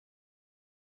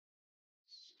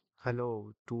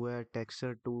Hello, to add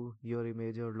texture to your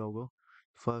image or logo,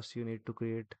 first you need to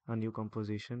create a new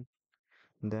composition,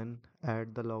 then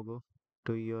add the logo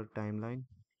to your timeline.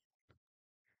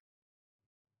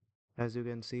 As you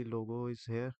can see, logo is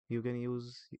here. You can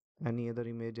use any other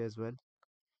image as well.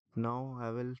 Now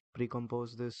I will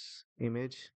pre-compose this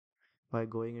image by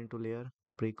going into layer,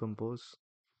 pre-compose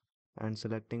and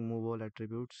selecting move all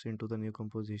attributes into the new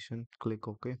composition. Click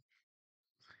OK.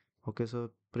 Okay, so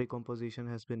pre-composition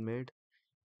has been made.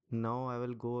 Now I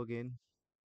will go again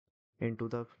into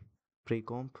the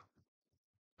pre-comp.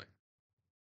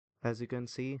 As you can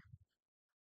see,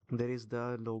 there is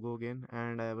the logo again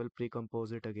and I will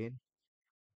pre-compose it again.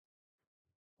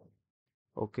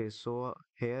 Okay, so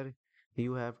here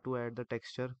you have to add the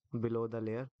texture below the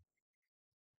layer.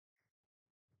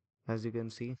 As you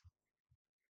can see,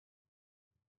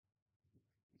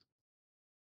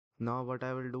 now what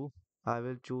I will do, I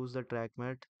will choose the track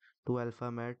matte to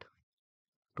alpha matte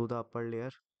to the upper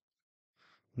layer.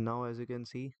 Now as you can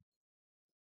see,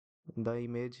 the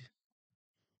image,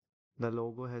 the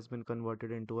logo has been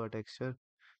converted into a texture.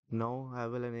 Now I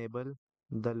will enable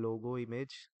the logo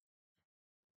image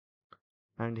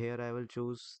and here I will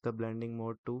choose the blending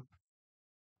mode to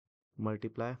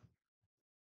multiply.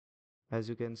 As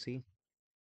you can see,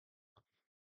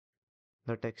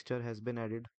 the texture has been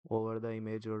added over the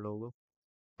image or logo.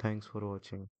 Thanks for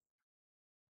watching.